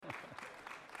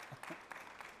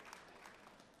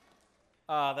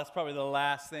That's probably the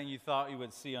last thing you thought you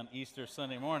would see on Easter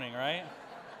Sunday morning, right?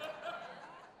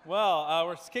 Well,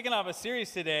 we're kicking off a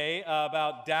series today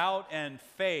about doubt and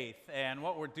faith. And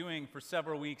what we're doing for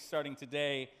several weeks starting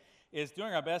today is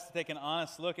doing our best to take an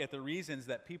honest look at the reasons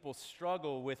that people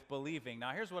struggle with believing.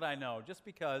 Now, here's what I know. Just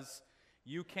because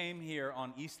you came here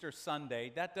on Easter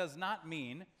Sunday, that does not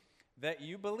mean that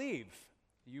you believe.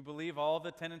 You believe all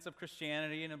the tenets of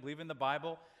Christianity and believe in the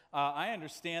Bible. I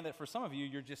understand that for some of you,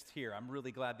 you're just here. I'm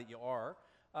really glad that you are.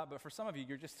 But for some of you,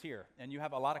 you're just here, and you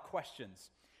have a lot of questions.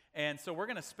 And so we're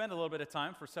going to spend a little bit of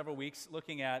time for several weeks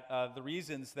looking at the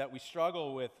reasons that we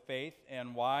struggle with faith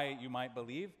and why you might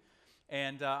believe.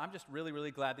 And I'm just really,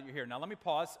 really glad that you're here. Now, let me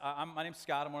pause. My name's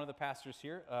Scott. I'm one of the pastors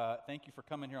here. Thank you for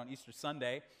coming here on Easter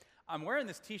Sunday. I'm wearing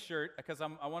this T-shirt because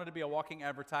I wanted to be a walking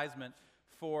advertisement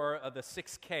for the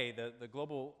 6K, the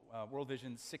Global World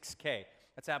Vision 6K.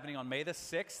 That's happening on May the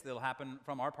 6th. It'll happen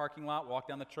from our parking lot, walk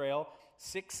down the trail,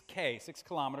 6K, 6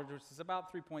 kilometers, which is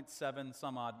about 3.7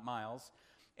 some odd miles.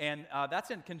 And that's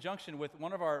in conjunction with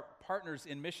one of our partners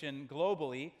in mission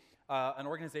globally, an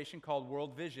organization called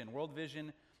World Vision. World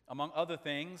Vision, among other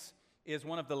things, is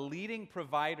one of the leading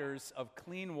providers of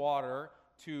clean water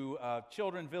to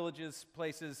children, villages,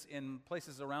 places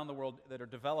around the world that are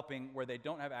developing where they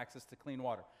don't have access to clean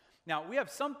water. Now, we have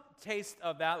some taste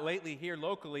of that lately here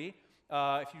locally.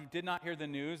 If you did not hear the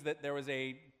news that there was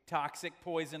a toxic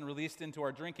poison released into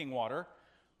our drinking water,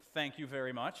 thank you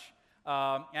very much.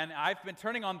 And I've been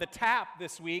turning on the tap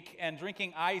this week and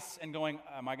drinking ice and going,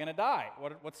 am I going to die?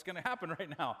 What's going to happen right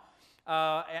now?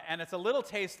 And it's a little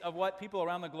taste of what people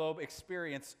around the globe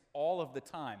experience all of the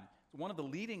time. One of the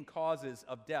leading causes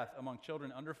of death among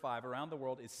children under 5 around the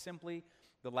world is simply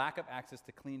the lack of access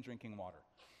to clean drinking water.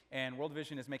 And World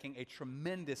Vision is making a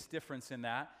tremendous difference in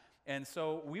that. And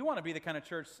so we want to be the kind of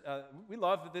church, we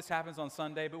love that this happens on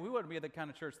Sunday, but we want to be the kind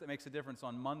of church that makes a difference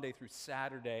on Monday through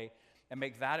Saturday and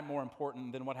make that more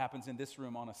important than what happens in this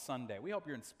room on a Sunday. We hope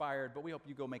you're inspired, but we hope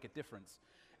you go make a difference.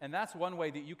 And that's one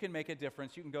way that you can make a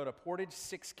difference. You can go to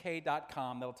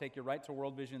portage6k.com. That'll take you right to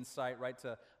World Vision's site, right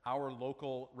to our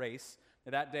local race.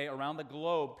 That day, around the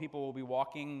globe, people will be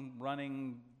walking,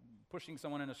 running, pushing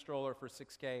someone in a stroller for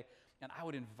 6K. And I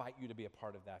would invite you to be a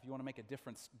part of that. If you want to make a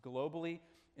difference globally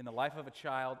in the life of a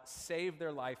child, save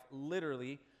their life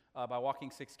literally by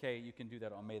walking 6K, you can do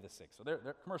that on May the 6th. So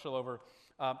they're commercial over.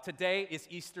 Today is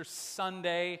Easter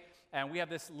Sunday, and we have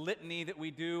this litany that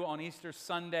we do on Easter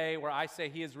Sunday where I say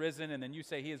He is risen, and then you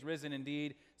say He is risen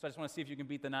indeed. So I just want to see if you can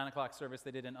beat the 9 o'clock service.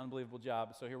 They did an unbelievable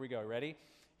job. So here we go. Ready?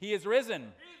 He is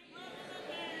risen.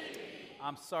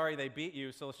 I'm sorry they beat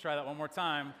you, so let's try that one more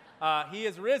time. He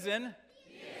is risen.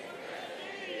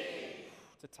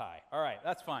 It's a tie. All right,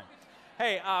 that's fine.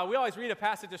 Hey, we always read a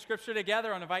passage of Scripture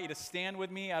together. I invite you to stand with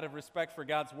me out of respect for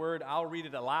God's Word. I'll read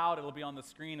it aloud. It'll be on the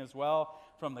screen as well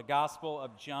from the Gospel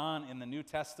of John in the New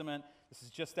Testament. This is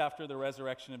just after the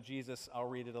resurrection of Jesus. I'll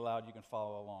read it aloud. You can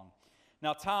follow along.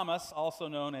 Now, Thomas, also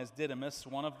known as Didymus,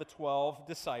 one of the 12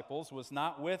 disciples, was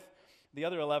not with the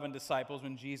other 11 disciples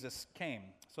when Jesus came.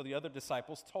 So the other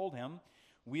disciples told him,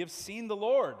 "We have seen the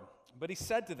Lord." But he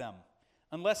said to them,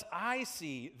 "Unless I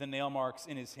see the nail marks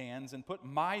in his hands and put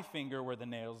my finger where the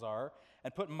nails are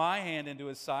and put my hand into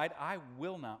his side, I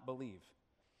will not believe."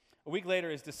 A week later,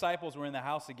 his disciples were in the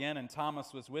house again, and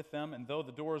Thomas was with them. And though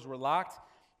the doors were locked,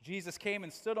 Jesus came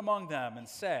and stood among them and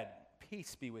said,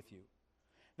 "Peace be with you."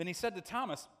 Then he said to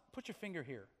Thomas, "Put your finger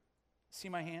here. See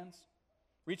my hands?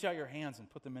 Reach out your hands and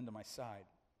put them into my side.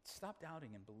 Stop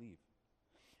doubting and believe."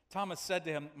 Thomas said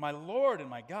to him, "My Lord and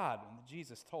my God." And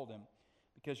Jesus told him,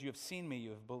 "Because you have seen me, you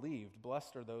have believed.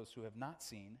 Blessed are those who have not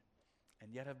seen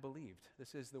and yet have believed."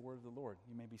 This is the word of the Lord.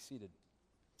 You may be seated.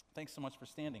 Thanks so much for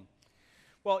standing.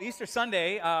 Well, Easter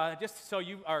Sunday, just so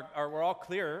we're all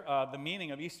clear, the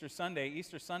meaning of Easter Sunday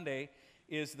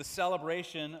is the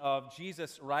celebration of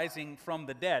Jesus rising from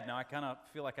the dead. Now, I kind of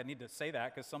feel like I need to say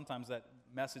that because sometimes that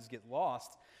message gets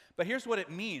lost. But here's what it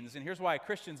means, and here's why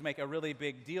Christians make a really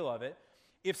big deal of it.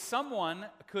 If someone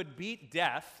could beat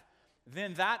death,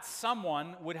 then that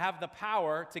someone would have the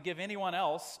power to give anyone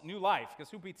else new life, because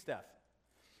who beats death?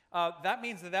 That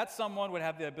means that someone would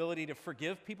have the ability to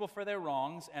forgive people for their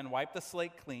wrongs and wipe the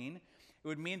slate clean. It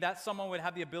would mean that someone would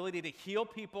have the ability to heal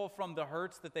people from the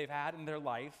hurts that they've had in their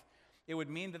life. It would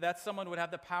mean that someone would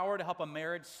have the power to help a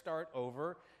marriage start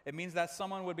over. It means that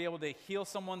someone would be able to heal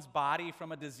someone's body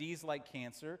from a disease like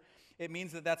cancer. It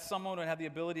means that someone would have the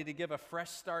ability to give a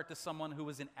fresh start to someone who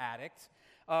was an addict.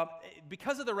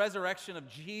 Because of the resurrection of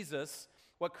Jesus,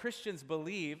 what Christians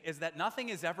believe is that nothing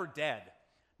is ever dead.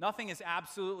 Nothing is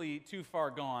absolutely too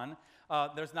far gone.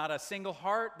 There's not a single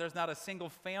heart. There's not a single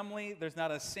family. There's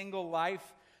not a single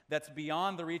life that's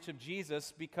beyond the reach of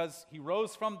Jesus because he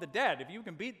rose from the dead. If you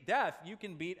can beat death, you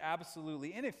can beat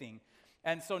absolutely anything.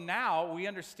 And so now we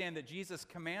understand that Jesus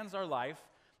commands our life,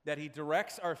 that he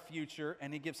directs our future,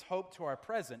 and he gives hope to our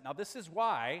present. Now, this is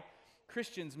why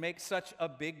Christians make such a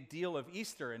big deal of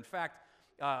Easter. In fact,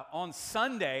 on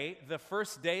Sunday, the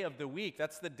first day of the week,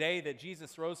 that's the day that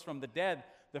Jesus rose from the dead,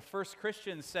 the first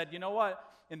Christians said, you know what?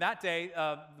 In that day,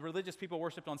 the religious people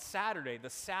worshiped on Saturday, the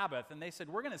Sabbath, and they said,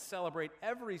 we're going to celebrate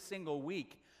every single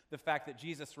week the fact that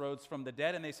Jesus rose from the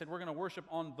dead, and they said, we're going to worship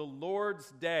on the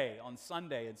Lord's Day, on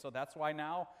Sunday. And so that's why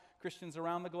now Christians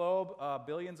around the globe,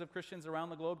 billions of Christians around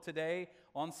the globe today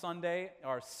on Sunday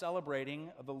are celebrating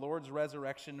the Lord's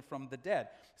resurrection from the dead.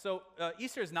 So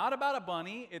Easter is not about a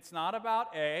bunny, it's not about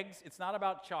eggs, it's not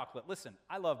about chocolate. Listen,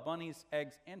 I love bunnies,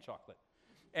 eggs, and chocolate.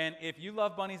 And if you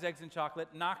love bunnies, eggs, and chocolate,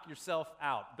 knock yourself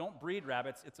out. Don't breed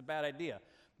rabbits, it's a bad idea.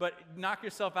 But knock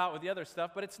yourself out with the other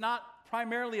stuff, but it's not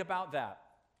primarily about that.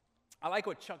 I like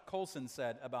what Chuck Colson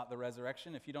said about the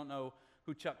resurrection. If you don't know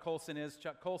who Chuck Colson is,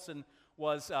 Chuck Colson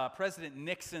was President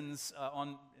Nixon's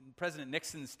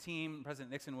team.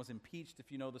 President Nixon was impeached,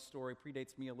 if you know the story,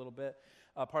 predates me a little bit,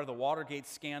 part of the Watergate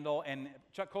scandal. And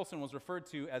Chuck Colson was referred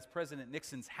to as President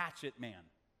Nixon's hatchet man.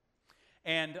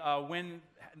 And when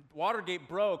Watergate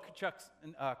broke, Chuck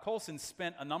Colson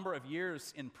spent a number of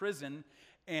years in prison.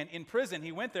 And in prison,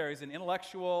 he went there. He's an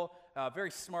intellectual, very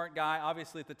smart guy,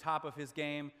 obviously at the top of his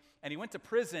game. And he went to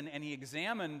prison and he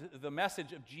examined the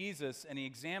message of Jesus and he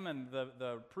examined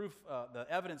the proof, the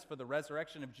evidence for the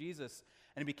resurrection of Jesus.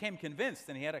 And he became convinced,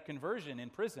 and he had a conversion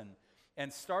in prison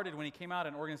and started, when he came out,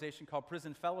 an organization called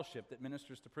Prison Fellowship that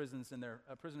ministers to prisoners and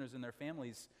their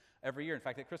families every year. In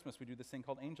fact, at Christmas, we do this thing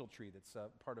called Angel Tree that's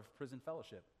part of Prison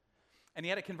Fellowship. And he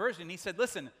had a conversion. He said,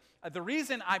 listen, the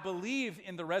reason I believe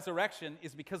in the resurrection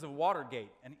is because of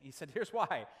Watergate. And he said, here's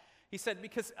why. He said,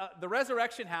 because the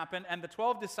resurrection happened, and the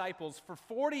 12 disciples for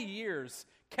 40 years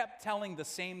kept telling the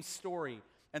same story.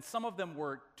 And some of them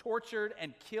were tortured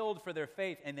and killed for their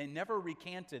faith, and they never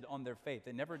recanted on their faith.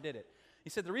 They never did it. He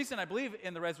said, the reason I believe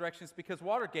in the resurrection is because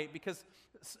Watergate, because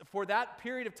for that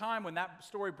period of time when that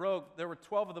story broke, there were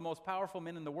 12 of the most powerful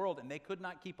men in the world, and they could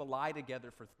not keep a lie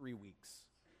together for 3 weeks.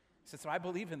 He said, so I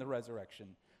believe in the resurrection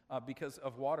because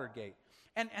of Watergate.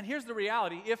 And here's the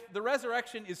reality. If the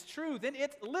resurrection is true, then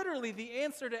it's literally the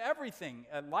answer to everything.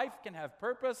 Life can have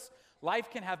purpose.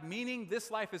 Life can have meaning. This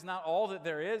life is not all that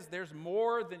there is. There's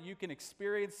more than you can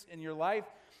experience in your life.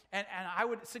 And I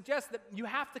would suggest that you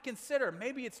have to consider,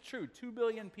 maybe it's true. 2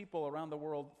 billion people around the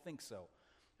world think so.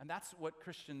 And that's what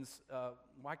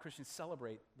why Christians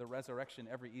celebrate the resurrection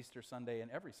every Easter Sunday and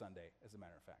every Sunday, as a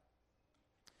matter of fact.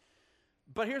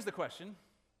 But here's the question.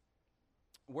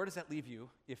 Where does that leave you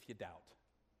if you doubt?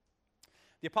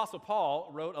 The Apostle Paul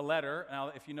wrote a letter. Now,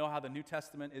 if you know how the New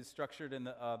Testament is structured in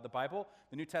the Bible,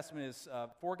 the New Testament is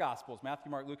 4 Gospels: Matthew,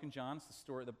 Mark, Luke, and John. It's the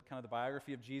story, kind of the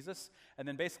biography of Jesus. And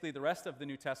then basically the rest of the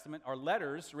New Testament are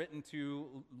letters written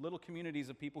to little communities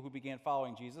of people who began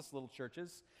following Jesus, little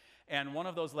churches. And one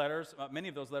of those letters, many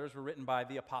of those letters were written by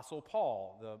the Apostle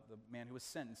Paul, the man who was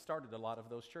sent and started a lot of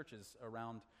those churches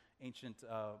around the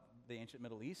ancient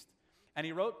Middle East. And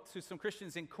he wrote to some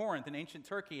Christians in Corinth, in ancient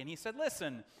Turkey, and he said,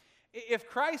 listen, if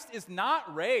Christ is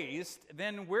not raised,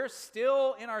 then we're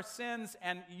still in our sins,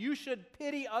 and you should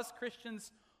pity us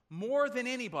Christians more than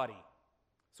anybody.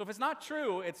 So if it's not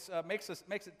true, it makes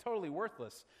it totally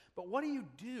worthless. But what do you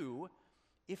do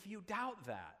if you doubt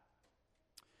that?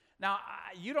 Now,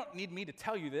 you don't need me to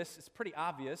tell you this. It's pretty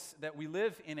obvious that we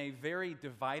live in a very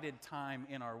divided time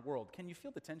in our world. Can you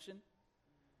feel the tension?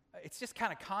 It's just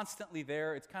kind of constantly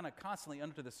there. It's kind of constantly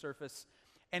under the surface.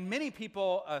 And many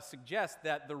people suggest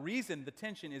that the reason the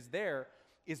tension is there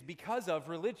is because of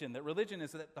religion, that religion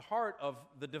is at the heart of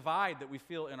the divide that we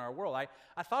feel in our world.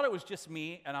 I thought it was just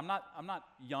me, and I'm not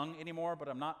young anymore, but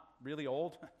I'm not really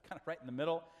old, kind of right in the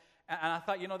middle. And I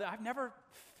thought, that I've never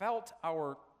felt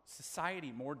our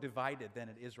society more divided than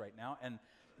it is right now.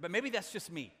 But maybe that's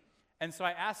just me. And so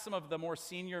I asked some of the more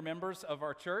senior members of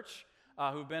our church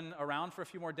who've been around for a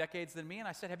few more decades than me, and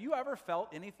I said, have you ever felt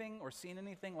anything or seen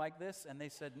anything like this? And they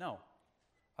said, no.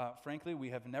 Frankly,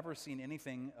 we have never seen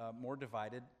anything more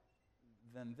divided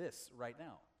than this right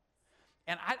now.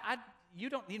 And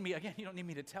you don't need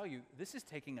me to tell you, this is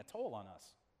taking a toll on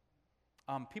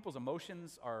us. People's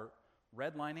emotions are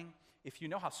redlining. If you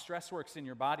know how stress works in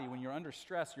your body, when you're under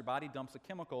stress, your body dumps a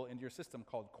chemical into your system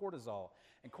called cortisol.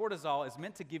 And cortisol is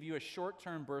meant to give you a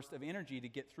short-term burst of energy to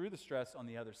get through the stress on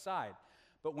the other side.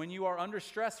 But when you are under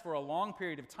stress for a long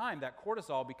period of time, that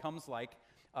cortisol becomes like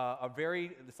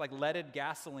it's like leaded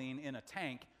gasoline in a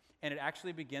tank, and it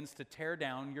actually begins to tear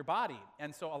down your body.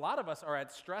 And so a lot of us are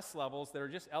at stress levels that are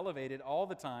just elevated all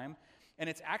the time, and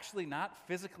it's actually not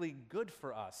physically good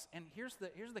for us. And here's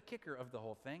the kicker of the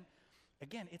whole thing.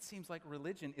 Again, it seems like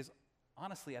religion is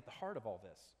honestly at the heart of all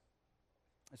this.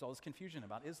 There's all this confusion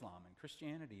about Islam and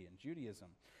Christianity and Judaism.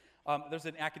 There's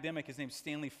an academic, his name's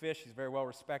Stanley Fish. He's very well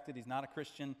respected. He's not a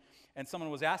Christian. And someone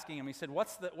was asking him, he said,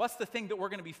 what's the thing that we're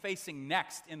going to be facing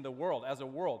next in the world, as a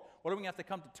world? What are we going to have to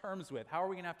come to terms with? How are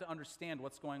we going to have to understand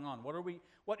what's going on?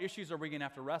 What issues are we going to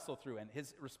have to wrestle through? And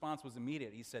his response was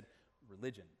immediate. He said,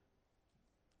 religion.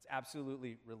 It's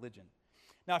absolutely religion.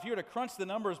 Now, if you were to crunch the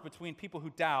numbers between people who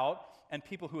doubt and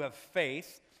people who have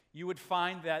faith, you would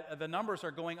find that the numbers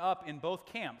are going up in both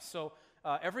camps. So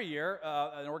every year,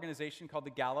 an organization called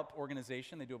the Gallup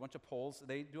organization, they do a bunch of polls.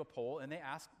 They do a poll, and they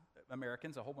ask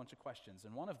Americans a whole bunch of questions.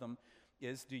 And one of them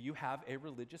is, do you have a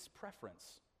religious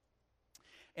preference?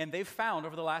 And they've found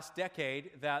over the last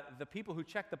decade that the people who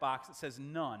check the box that says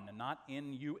none, not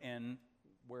N-U-N,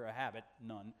 where a habit,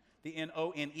 none, the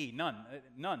N-O-N-E, none.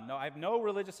 No, I have no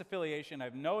religious affiliation. I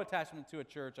have no attachment to a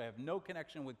church. I have no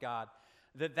connection with God.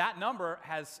 That number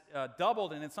has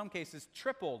doubled and in some cases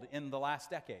tripled in the last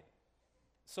decade.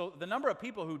 So the number of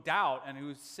people who doubt and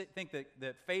who think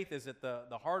that faith is at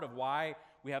the heart of why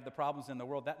we have the problems in the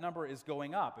world, that number is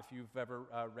going up. If you've ever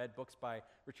read books by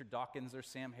Richard Dawkins or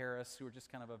Sam Harris, who are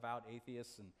just kind of avowed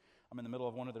atheists, and I'm in the middle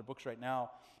of one of their books right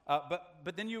now.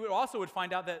 But then you also would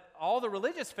find out that all the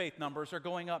religious faith numbers are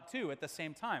going up too at the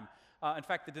same time. In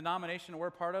fact, the denomination we're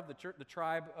part of, the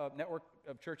tribe network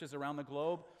of churches around the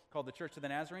globe called the Church of the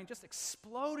Nazarene, just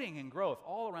exploding in growth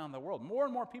all around the world. More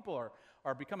and more people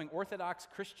are becoming Orthodox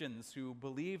Christians who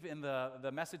believe in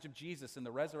the message of Jesus and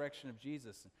the resurrection of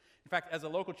Jesus. In fact, as a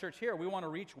local church here, we want to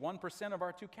reach 1% of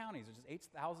our 2 counties, which is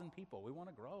 8,000 people. We want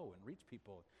to grow and reach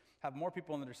people, have more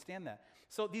people understand that.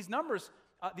 So these numbers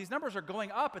are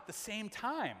going up at the same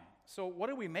time. So what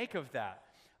do we make of that?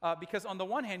 Because on the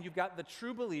one hand, you've got the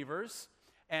true believers,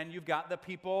 and you've got the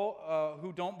people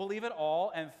who don't believe at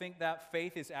all and think that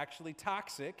faith is actually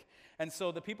toxic. And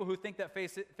so the people who think that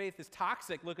faith is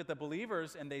toxic look at the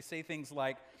believers and they say things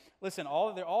like, listen,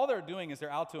 all they're doing is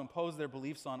they're out to impose their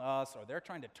beliefs on us, or they're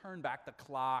trying to turn back the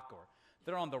clock, or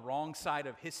they're on the wrong side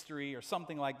of history, or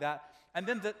something like that. And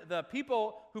then the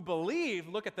people who believe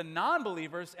look at the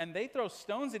non-believers and they throw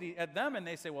stones at them and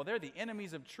they say, well, they're the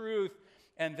enemies of truth,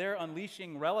 and they're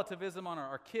unleashing relativism on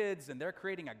our kids, and they're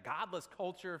creating a godless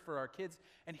culture for our kids.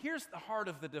 And here's the heart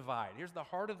of the divide. Here's the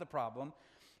heart of the problem,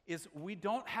 is we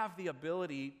don't have the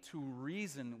ability to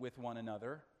reason with one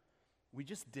another. We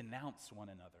just denounce one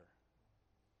another.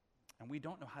 And we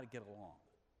don't know how to get along.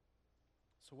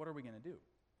 So what are we going to do?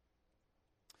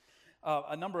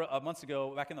 A number of months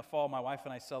ago, back in the fall, my wife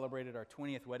and I celebrated our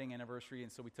 20th wedding anniversary,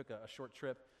 and so we took a short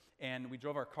trip, and we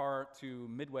drove our car to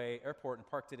Midway Airport and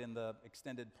parked it in the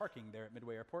extended parking there at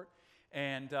Midway Airport.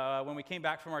 And when we came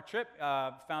back from our trip,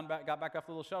 got back off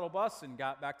the little shuttle bus and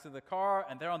got back to the car,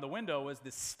 and there on the window was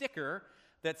this sticker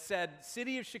that said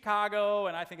City of Chicago,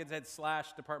 and I think it said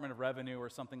 / Department of Revenue or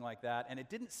something like that, and it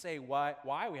didn't say why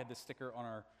we had this sticker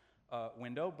on our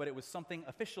window, but it was something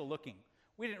official looking.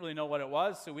 We didn't really know what it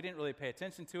was, so we didn't really pay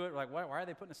attention to it. We're like, why are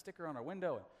they putting a sticker on our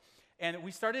window? And we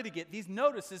started to get these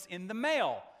notices in the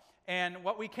mail. And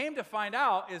what we came to find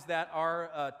out is that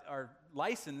our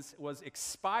license was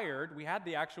expired. We had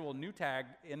the actual new tag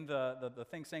in the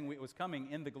thing saying it was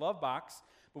coming in the glove box,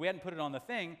 but we hadn't put it on the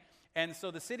thing. And so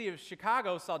the city of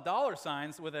Chicago saw dollar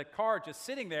signs with a car just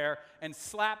sitting there and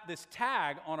slapped this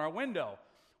tag on our window.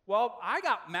 Well, I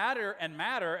got madder and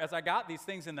madder as I got these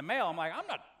things in the mail. I'm like, I'm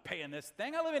not paying this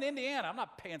thing. I live in Indiana. I'm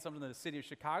not paying something to the city of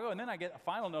Chicago. And then I get a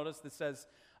final notice that says,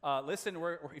 listen,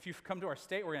 if you come to our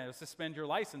state, we're going to suspend your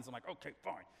license. I'm like, okay,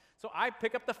 fine. So I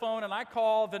pick up the phone and I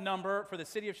call the number for the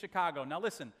city of Chicago. Now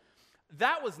listen,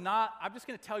 that was not, I'm just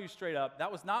going to tell you straight up,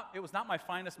 it was not my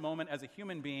finest moment as a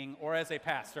human being or as a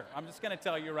pastor. I'm just going to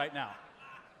tell you right now.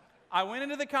 I went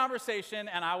into the conversation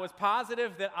and I was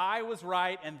positive that I was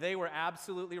right and they were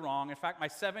absolutely wrong. In fact, my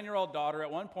 7-year-old daughter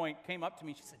at one point came up to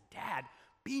me. She said, "Dad,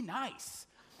 be nice."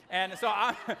 And so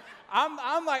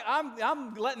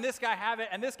I'm letting this guy have it,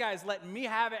 and this guy is letting me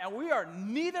have it,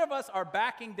 and neither of us are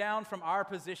backing down from our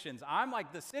positions. I'm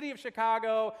like, the city of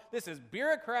Chicago, this is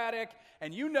bureaucratic,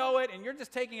 and you know it, and you're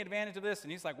just taking advantage of this.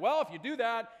 And he's like, well, if you do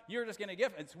that, you're just going to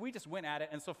give it. And so we just went at it,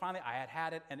 and so finally I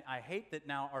had it, and I hate that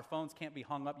now our phones can't be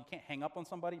hung up. You can't hang up on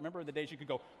somebody. Remember the days you could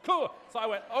go, cool. So I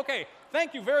went, okay,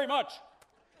 thank you very much.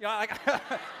 You know, like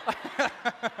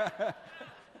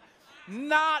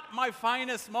not my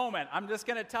finest moment. I'm just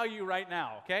going to tell you right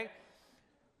now, okay?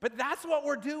 But that's what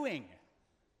we're doing.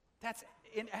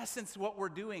 in essence, what we're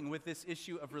doing with this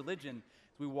issue of religion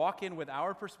is we walk in with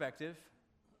our perspective,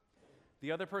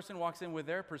 the other person walks in with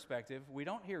their perspective, we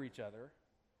don't hear each other,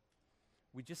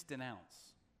 we just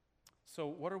denounce. So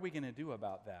what are we going to do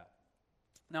about that?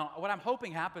 Now, what I'm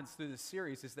hoping happens through this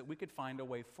series is that we could find a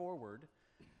way forward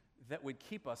that would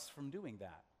keep us from doing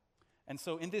that. And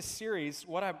so in this series,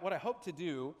 what I hope to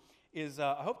do is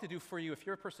I hope to do for you, if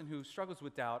you're a person who struggles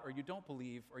with doubt, or you don't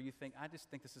believe, or you think, I just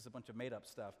think this is a bunch of made-up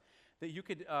stuff, that you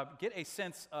could get a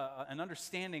sense, an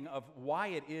understanding of why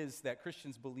it is that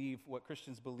Christians believe what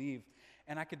Christians believe,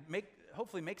 and I could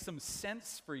hopefully make some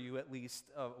sense for you, at least,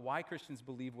 of why Christians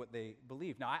believe what they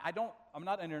believe. Now, I'm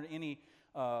not under any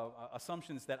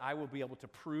assumptions that I will be able to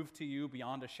prove to you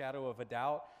beyond a shadow of a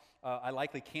doubt. I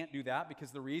likely can't do that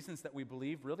because the reasons that we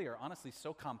believe really are honestly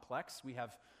so complex. We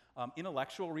have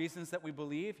intellectual reasons that we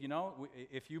believe. You know,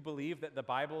 if you believe that the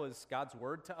Bible is God's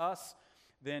word to us,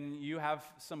 then you have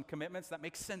some commitments that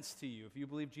make sense to you. If you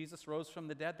believe Jesus rose from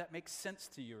the dead, that makes sense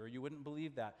to you, or you wouldn't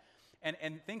believe that.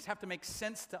 And things have to make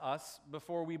sense to us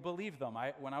before we believe them.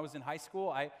 When I was in high school,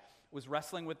 I was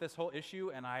wrestling with this whole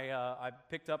issue, and I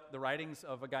picked up the writings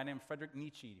of a guy named Friedrich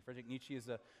Nietzsche. Friedrich Nietzsche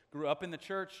grew up in the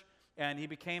church, and he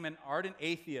became an ardent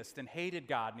atheist and hated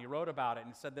God, and he wrote about it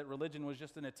and said that religion was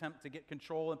just an attempt to get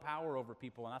control and power over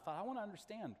people. And I thought, I want to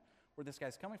understand where this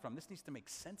guy's coming from. This needs to make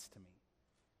sense to me.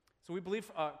 So we believe,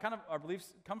 our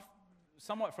beliefs come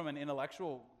somewhat from an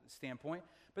intellectual standpoint,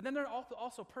 but then there are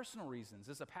also personal reasons.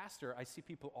 As a pastor, I see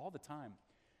people all the time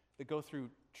that go through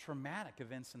traumatic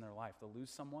events in their life. They'll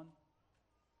lose someone.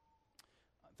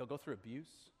 They'll go through abuse.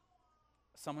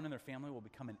 Someone in their family will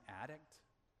become an addict.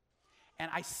 And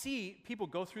I see people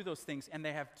go through those things, and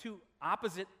they have two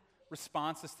opposite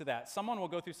responses to that. Someone will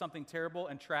go through something terrible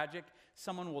and tragic.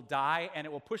 Someone will die, and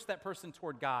it will push that person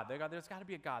toward God. There's got to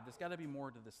be a God. There's got to be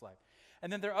more to this life.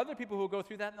 And then there are other people who will go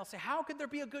through that, and they'll say, how could there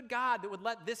be a good God that would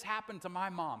let this happen to my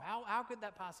mom? How could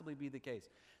that possibly be the case?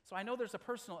 So I know there's a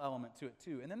personal element to it,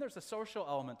 too. And then there's a social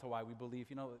element to why we believe,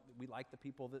 we like the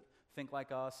people that think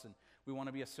like us, and we want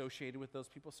to be associated with those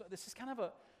people. So this is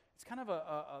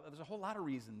there's a whole lot of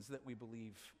reasons that we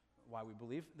believe why we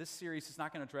believe. This series is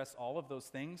not going to address all of those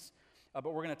things, but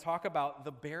we're going to talk about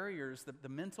the barriers, the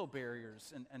mental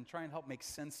barriers, and try and help make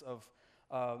sense of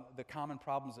the common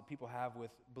problems that people have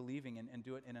with believing and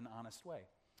do it in an honest way.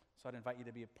 So I'd invite you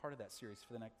to be a part of that series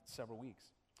for the next several weeks.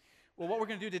 Well, what we're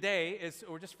going to do today is,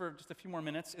 or just for a few more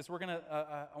minutes, is I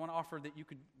want to offer that you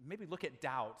could maybe look at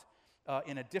doubt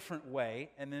in a different way,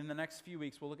 and then in the next few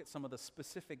weeks we'll look at some of the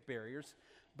specific barriers.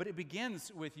 But it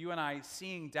begins with you and I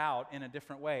seeing doubt in a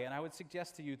different way, and I would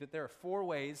suggest to you that there are 4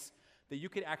 ways that you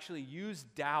could actually use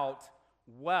doubt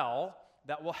well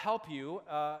that will help you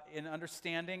in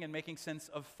understanding and making sense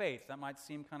of faith. That might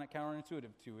seem kind of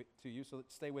counterintuitive to you, so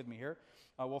stay with me here.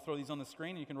 We'll throw these on the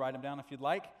screen, and you can write them down if you'd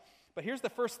like. But here's the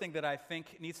first thing that I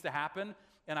think needs to happen,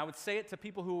 and I would say it to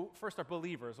people who first are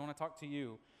believers. I want to talk to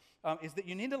you. Is that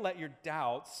you need to let your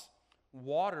doubts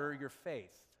water your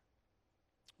faith.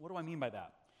 What do I mean by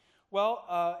that?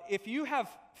 Well, if you have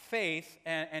faith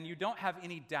and you don't have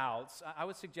any doubts, I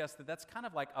would suggest that that's kind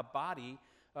of like a body,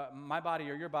 my body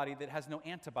or your body, that has no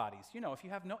antibodies. If you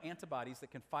have no antibodies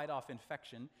that can fight off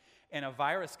infection, and a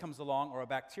virus comes along or a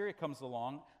bacteria comes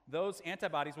along, those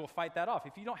antibodies will fight that off.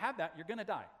 If you don't have that, you're going to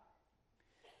die.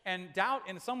 And doubt,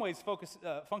 in some ways,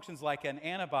 functions like an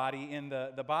antibody in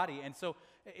the body. And so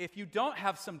if you don't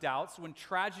have some doubts, when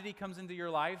tragedy comes into your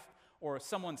life, or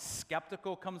someone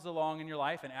skeptical comes along in your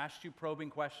life and asks you probing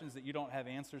questions that you don't have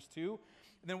answers to,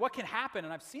 then what can happen,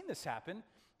 and I've seen this happen,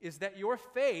 is that your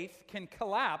faith can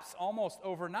collapse almost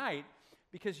overnight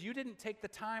because you didn't take the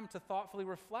time to thoughtfully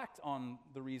reflect on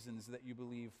the reasons that you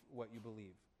believe what you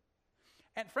believe.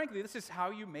 And frankly, this is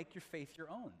how you make your faith your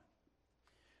own.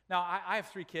 Now, I have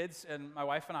 3 kids, and my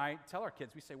wife and I tell our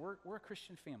kids, we say, we're a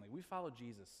Christian family. We follow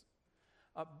Jesus.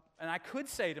 And I could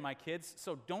say to my kids,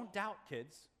 so don't doubt,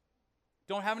 kids.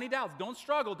 Don't have any doubts. Don't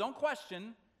struggle. Don't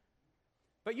question.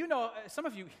 But some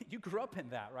of you, you grew up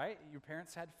in that, right? Your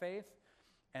parents had faith,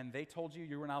 and they told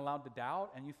you were not allowed to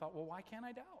doubt, and you thought, well, why can't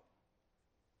I doubt?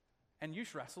 And you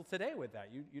wrestle today with that.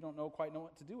 You don't quite know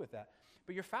what to do with that.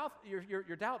 But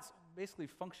your doubts basically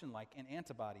function like an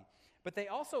antibody. But they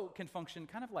also can function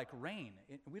kind of like rain.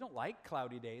 We don't like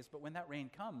cloudy days, but when that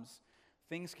rain comes,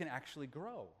 things can actually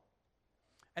grow.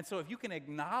 And so if you can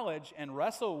acknowledge and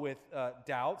wrestle with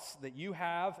doubts that you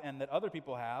have and that other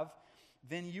people have,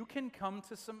 then you can come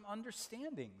to some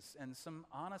understandings and some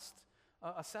honest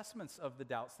assessments of the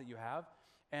doubts that you have.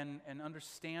 and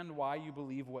understand why you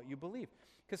believe what you believe.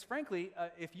 Because frankly,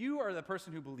 if you are the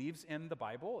person who believes in the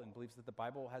Bible and believes that the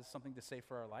Bible has something to say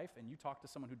for our life, and you talk to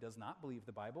someone who does not believe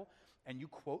the Bible, and you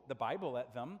quote the Bible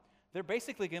at them, they're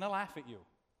basically going to laugh at you.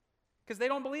 Because they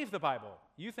don't believe the Bible.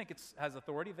 You think it has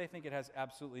authority, they think it has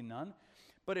absolutely none.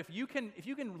 But if you can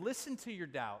listen to your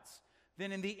doubts,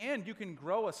 then in the end you can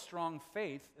grow a strong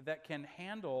faith that can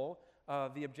handle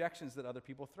the objections that other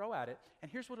people throw at it.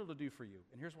 And here's what it'll do for you,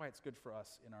 and here's why it's good for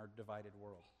us in our divided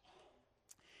world.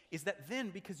 Is that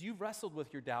then, because you've wrestled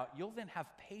with your doubt, you'll then have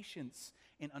patience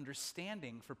and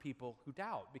understanding for people who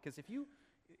doubt. Because if you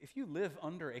live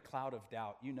under a cloud of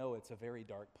doubt, you know it's a very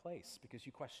dark place because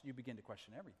you begin to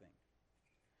question everything.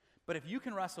 But if you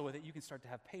can wrestle with it, you can start to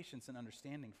have patience and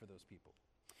understanding for those people.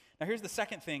 Now here's the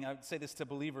second thing, I would say this to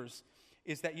believers,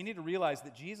 is that you need to realize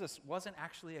that Jesus wasn't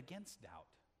actually against doubt.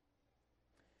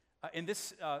 In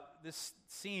this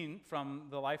scene from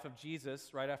the life of Jesus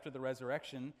right after the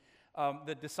resurrection, 11 of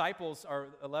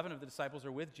the disciples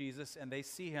are with Jesus, and they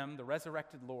see him, the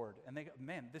resurrected Lord, and they go,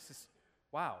 man, this is,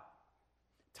 wow.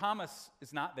 Thomas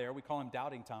is not there. We call him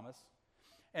Doubting Thomas.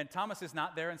 And Thomas is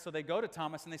not there, and so they go to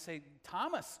Thomas, and they say,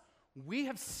 Thomas, we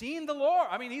have seen the Lord.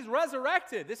 I mean, he's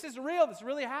resurrected. This is real. This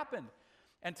really happened.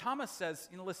 And Thomas says,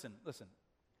 listen,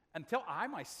 until I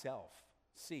myself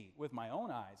see with my own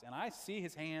eyes, and I see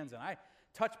his hands, and I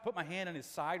put my hand in his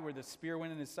side where the spear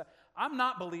went in his side, I'm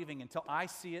not believing until I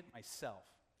see it myself.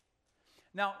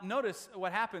 Now, notice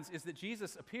what happens is that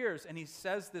Jesus appears, and he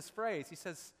says this phrase. He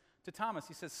says to Thomas,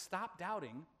 he says, stop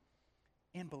doubting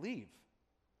and believe.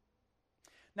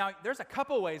 Now, there's a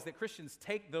couple ways that Christians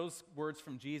take those words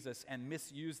from Jesus and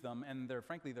misuse them, and they're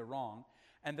wrong.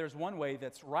 And there's one way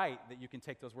that's right, that you can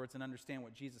take those words and understand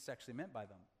what Jesus actually meant by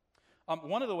them.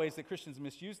 One of the ways that Christians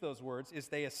misuse those words is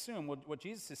they assume what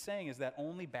Jesus is saying is that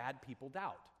only bad people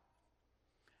doubt.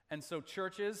 And so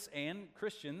churches and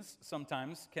Christians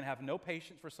sometimes can have no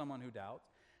patience for someone who doubts.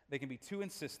 They can be too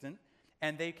insistent,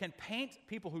 and they can paint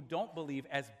people who don't believe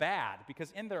as bad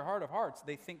because in their heart of hearts,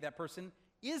 they think that person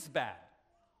is bad.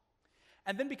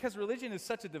 And then because religion is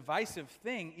such a divisive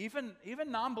thing, even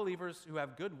non-believers who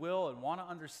have goodwill and want to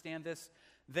understand this,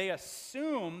 they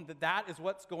assume that that is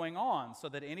what's going on, so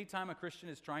that anytime a Christian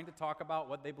is trying to talk about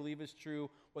what they believe is true,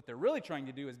 what they're really trying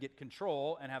to do is get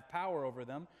control and have power over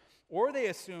them, or they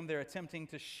assume they're attempting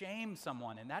to shame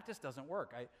someone, and that just doesn't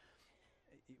work.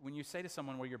 When you say to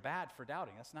someone, well, you're bad for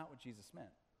doubting, that's not what Jesus meant.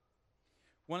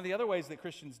 One of the other ways that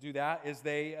Christians do that is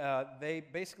they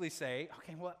basically say,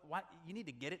 okay, well, you need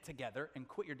to get it together and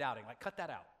quit your doubting. Like, cut that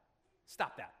out.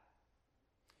 Stop that.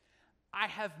 I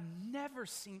have never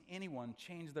seen anyone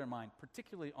change their mind,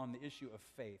 particularly on the issue of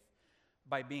faith,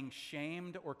 by being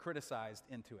shamed or criticized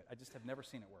into it. I just have never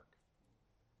seen it work.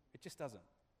 It just doesn't.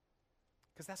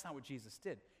 Because that's not what Jesus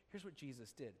did. Here's what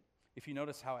Jesus did, if you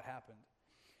notice how it happened.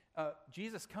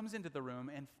 Jesus comes into the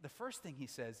room, and the first thing he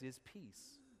says is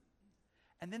peace.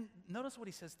 And then notice what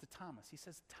he says to Thomas. He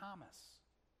says, Thomas.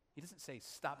 He doesn't say,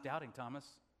 stop doubting, Thomas.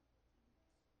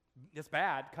 It's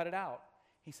bad, cut it out.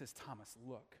 He says, Thomas,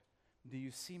 look, do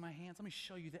you see my hands? Let me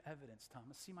show you the evidence,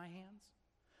 Thomas. See my hands?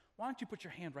 Why don't you put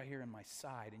your hand right here in my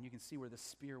side, and you can see where the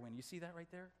spear went. You see that right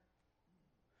there?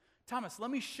 Thomas, let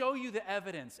me show you the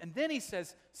evidence. And then he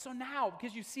says, so now,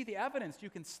 because you see the evidence, you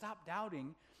can stop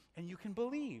doubting, and you can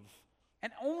believe.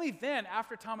 And only then,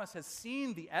 after Thomas has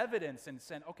seen the evidence and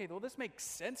said, okay, well, this makes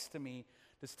sense to me,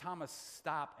 does Thomas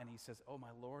stop and he says, oh, my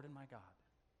Lord and my God.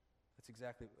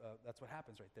 That's what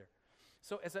happens right there.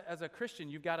 So as a Christian,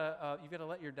 you've got to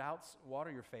let your doubts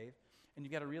water your faith, and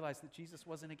you've got to realize that Jesus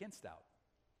wasn't against doubt.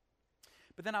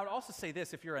 But then I would also say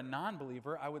this, if you're a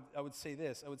non-believer, I would say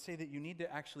this. I would say that you need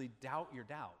to actually doubt your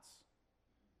doubts.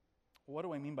 What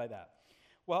do I mean by that?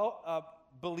 Well,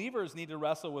 believers need to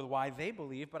wrestle with why they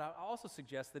believe, but I also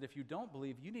suggest that if you don't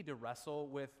believe, you need to wrestle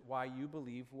with why you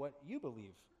believe what you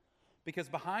believe. Because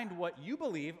behind what you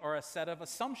believe are a set of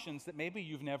assumptions that maybe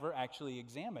you've never actually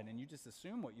examined, and you just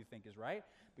assume what you think is right,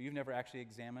 but you've never actually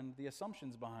examined the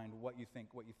assumptions behind what you think.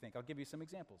 I'll give you some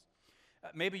examples.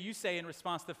 Maybe you say in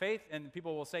response to faith, and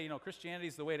people will say, Christianity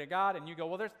is the way to God, and you go,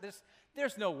 well,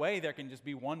 there's no way there can just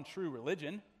be one true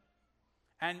religion.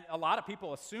 And a lot of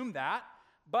people assume that.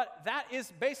 But that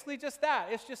is basically just that.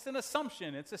 It's just an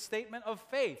assumption. It's a statement of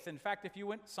faith. In fact, if you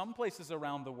went some places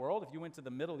around the world, if you went to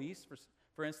the Middle East,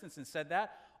 for instance, and said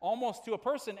that, almost to a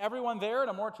person, everyone there in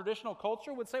a more traditional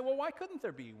culture would say, well, why couldn't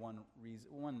there be one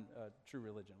true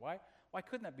religion? Why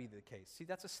couldn't that be the case? See,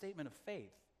 that's a statement of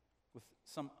faith with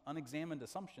some unexamined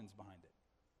assumptions behind it.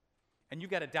 And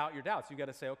you've got to doubt your doubts. You've got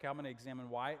to say, okay, I'm going to examine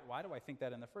why do I think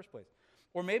that in the first place?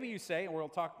 Or maybe you say, and we'll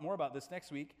talk more about this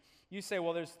next week, you say,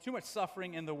 well, there's too much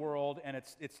suffering in the world, and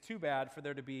it's too bad for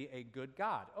there to be a good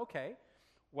God. Okay,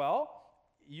 well,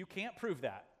 you can't prove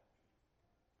that.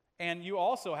 And you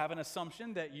also have an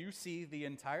assumption that you see the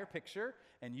entire picture,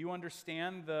 and you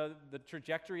understand the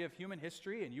trajectory of human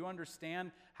history, and you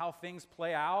understand how things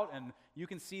play out, and you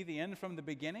can see the end from the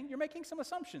beginning. You're making some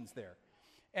assumptions there.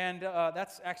 And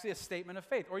that's actually a statement of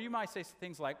faith. Or you might say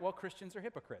things like, well, Christians are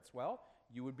hypocrites. Well,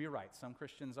 you would be right. Some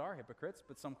Christians are hypocrites,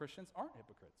 but some Christians aren't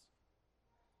hypocrites.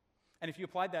 And if you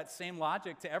applied that same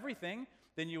logic to everything,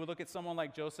 then you would look at someone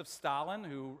like Joseph Stalin,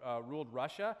 who ruled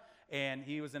Russia, and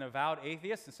he was an avowed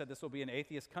atheist and said this will be an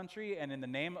atheist country, and in the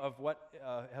name of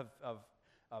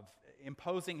of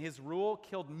imposing his rule,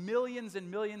 killed millions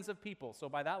and millions of people. So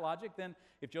by that logic, then,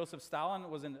 if Joseph Stalin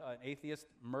was an atheist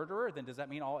murderer, then does that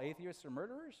mean all atheists are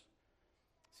murderers?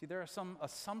 See, there are some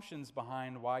assumptions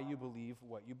behind why you believe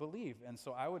what you believe. And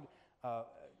so I would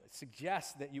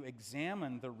suggest that you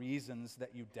examine the reasons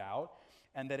that you doubt,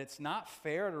 and that it's not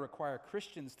fair to require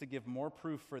Christians to give more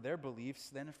proof for their beliefs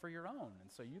than for your own. And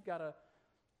so you've got to,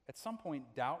 at some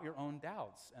point, doubt your own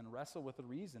doubts and wrestle with the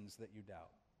reasons that you doubt.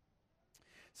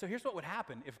 So here's what would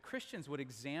happen if Christians would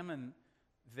examine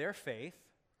their faith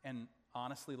and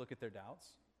honestly look at their doubts,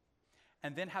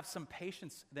 and then have some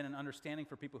patience, then an understanding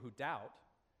for people who doubt.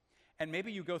 And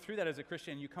maybe you go through that as a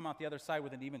Christian and you come out the other side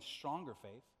with an even stronger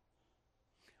faith.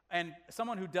 And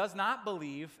someone who does not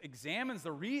believe examines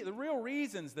the real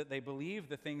reasons that they believe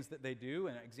the things that they do,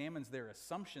 and examines their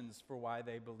assumptions for why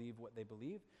they believe what they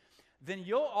believe. Then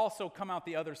you'll also come out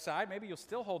the other side. Maybe you'll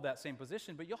still hold that same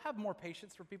position, but you'll have more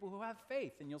patience for people who have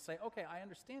faith. And you'll say, okay, I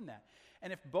understand that.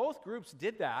 And if both groups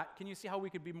did that, can you see how we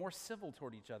could be more civil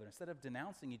toward each other? Instead of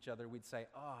denouncing each other, we'd say,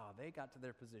 oh, they got to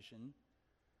their position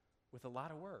with a lot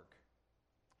of work.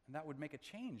 And that would make a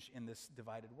change in this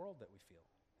divided world that we feel.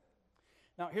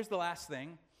 Now, here's the last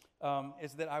thing,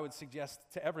 is that I would suggest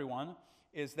to everyone,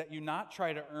 is that you not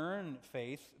try to earn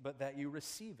faith, but that you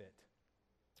receive it.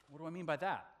 What do I mean by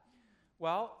that?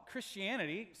 Well,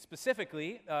 Christianity,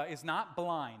 specifically, is not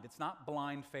blind. It's not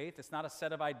blind faith. It's not a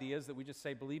set of ideas that we just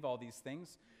say, believe all these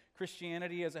things.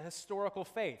 Christianity is a historical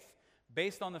faith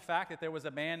based on the fact that there was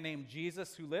a man named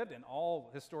Jesus who lived, and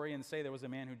all historians say there was a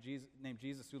man named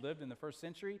Jesus who lived in the first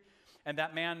century, and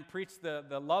that man preached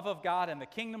the love of God and the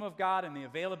kingdom of God and the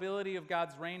availability of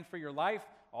God's reign for your life.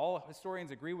 All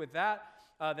historians agree with that.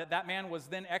 That man was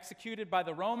then executed by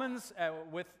the Romans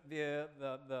with the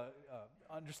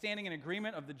understanding and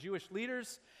agreement of the Jewish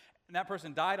leaders. And that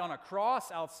person died on a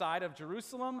cross outside of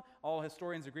Jerusalem. All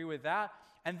historians agree with that.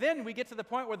 And then we get to the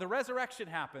point where the resurrection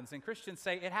happens, and Christians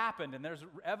say it happened, and there's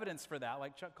evidence for that,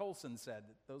 like Chuck Colson said,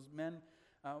 that those men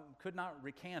could not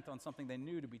recant on something they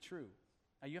knew to be true.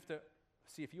 Now, you have to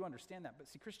see if you understand that. But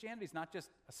see, Christianity is not just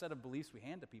a set of beliefs we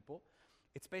hand to people.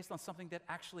 It's based on something that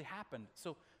actually happened.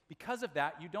 So because of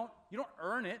that, you don't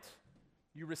earn it.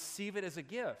 You receive it as a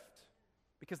gift,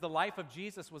 because the life of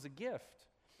Jesus was a gift.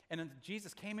 And then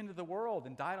Jesus came into the world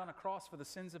and died on a cross for the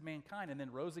sins of mankind and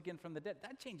then rose again from the dead.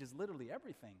 That changes literally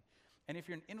everything. And if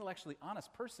you're an intellectually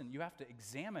honest person, you have to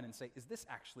examine and say, is this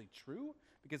actually true?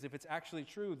 Because if it's actually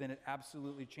true, then it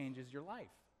absolutely changes your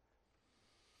life.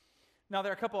 Now,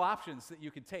 there are a couple options that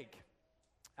you could take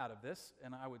out of this,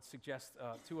 and I would suggest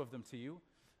two of them to you.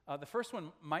 The first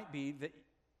one might be that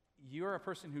you're a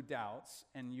person who doubts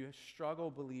and you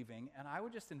struggle believing, and I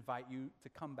would just invite you to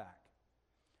come back.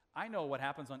 I know what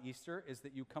happens on Easter is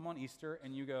that you come on Easter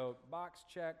and you go, box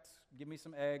checked, give me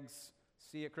some eggs,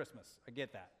 see you at Christmas. I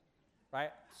get that,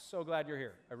 right? So glad you're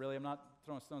here. I really am not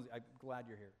throwing stones. I'm glad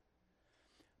you're here.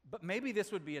 But maybe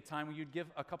this would be a time where you'd give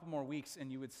a couple more weeks and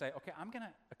you would say, okay, I'm going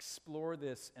to explore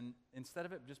this, and instead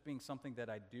of it just being something that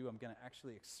I do, I'm going to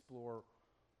actually explore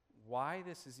why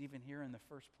this is even here in the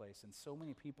first place. And so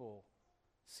many people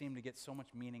seem to get so much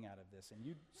meaning out of this. And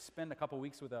you'd spend a couple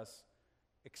weeks with us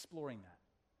exploring that.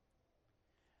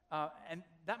 And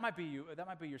that might be you. That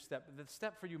might be your step. The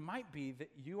step for you might be that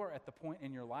you are at the point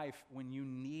in your life when you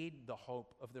need the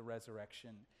hope of the resurrection,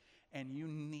 and you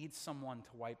need someone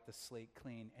to wipe the slate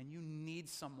clean, and you need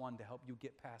someone to help you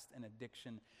get past an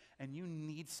addiction, and you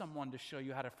need someone to show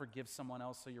you how to forgive someone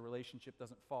else so your relationship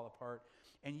doesn't fall apart,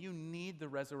 and you need the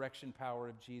resurrection power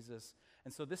of Jesus.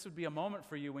 And so this would be a moment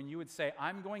for you when you would say,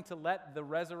 I'm going to let the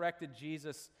resurrected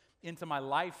Jesus into my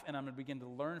life, and I'm going to begin to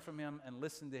learn from him and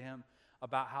listen to him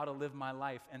about how to live my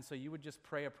life. And so you would just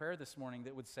pray a prayer this morning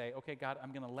that would say, okay, God,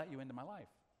 I'm going to let you into my life.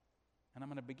 And I'm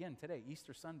going to begin today,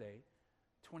 Easter Sunday,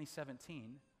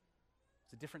 2017.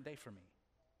 It's a different day for me.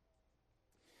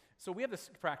 So we have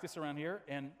this practice around here,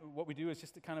 and what we do is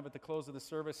just to kind of at the close of the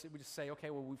service, we just say,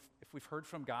 okay, well, if we've heard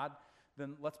from God,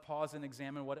 then let's pause and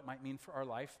examine what it might mean for our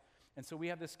life. And so we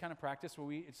have this kind of practice where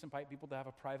we just invite people to have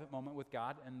a private moment with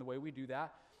God. And the way we do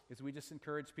that is we just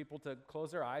encourage people to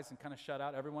close their eyes and kind of shut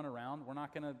out everyone around. We're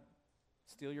not going to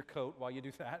steal your coat while you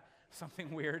do that,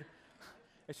 something weird.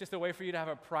 It's just a way for you to have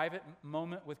a private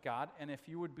moment with God. And if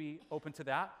you would be open to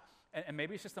that, and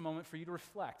maybe it's just a moment for you to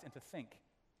reflect and to think.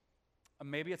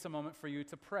 Maybe it's a moment for you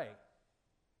to pray.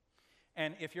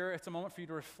 And if it's a moment for you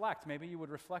to reflect, maybe you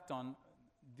would reflect on,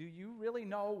 do you really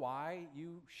know why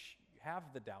you have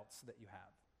the doubts that you have?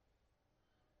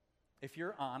 If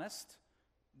you're honest,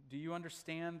 do you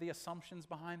understand the assumptions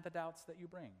behind the doubts that you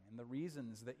bring and the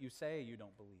reasons that you say you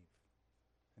don't believe?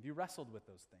 Have you wrestled with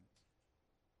those things?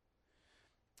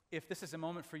 If this is a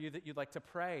moment for you that you'd like to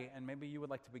pray and maybe you would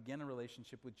like to begin a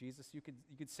relationship with Jesus, you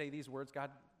could say these words.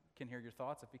 God can hear your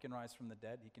thoughts. If he can rise from the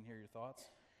dead, he can hear your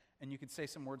thoughts. And you could say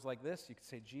some words like this. You could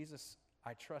say, Jesus,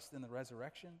 I trust in the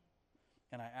resurrection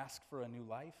and I ask for a new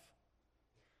life.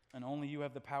 And only you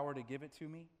have the power to give it to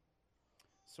me.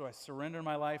 So I surrender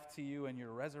my life to you and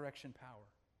your resurrection power.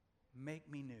 Make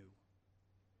me new.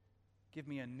 Give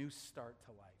me a new start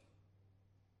to life.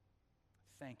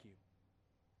 Thank you.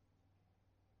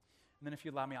 And then if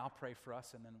you allow me, I'll pray for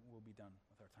us, and then we'll be done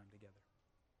with our time together.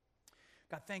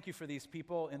 God, thank you for these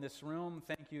people in this room.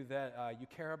 Thank you that you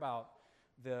care about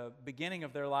the beginning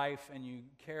of their life, and you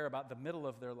care about the middle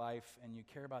of their life, and you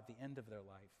care about the end of their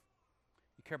life.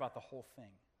 You care about the whole thing.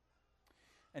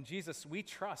 And Jesus, we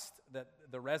trust that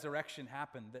the resurrection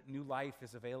happened, that new life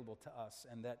is available to us,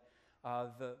 and that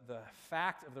the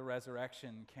fact of the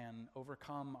resurrection can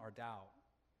overcome our doubt.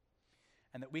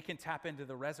 And that we can tap into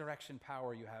the resurrection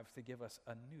power you have to give us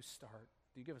a new start.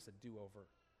 You give us a do-over.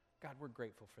 God, we're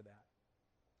grateful for that.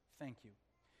 Thank you.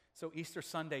 So Easter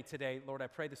Sunday today, Lord, I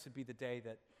pray this would be the day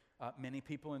that many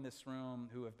people in this room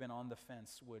who have been on the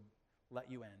fence would let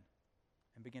you in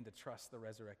and begin to trust the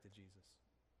resurrected Jesus.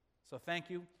 So thank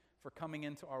you for coming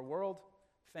into our world.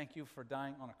 Thank you for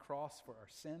dying on a cross for our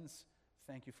sins.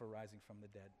 Thank you for rising from the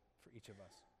dead for each of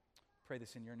us. Pray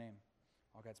this in your name.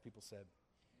 All God's people said,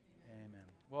 amen.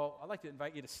 Well, I'd like to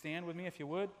invite you to stand with me if you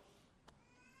would.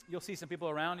 You'll see some people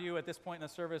around you at this point in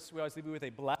the service. We always leave you with a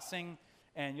blessing,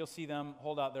 and you'll see them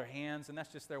hold out their hands, and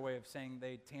that's just their way of saying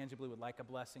they tangibly would like a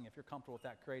blessing. If you're comfortable with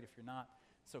that, great. If you're not,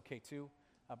 it's okay too.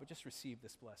 But just receive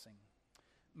this blessing.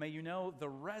 May you know the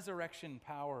resurrection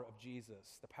power of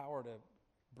Jesus, the power to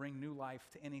bring new life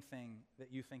to anything that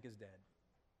you think is dead.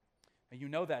 May you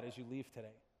know that as you leave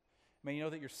today. May you know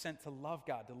that you're sent to love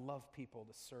God, to love people,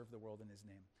 to serve the world in his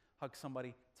name. Hug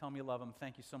somebody, tell them you love them.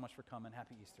 Thank you so much for coming.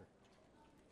 Happy Easter.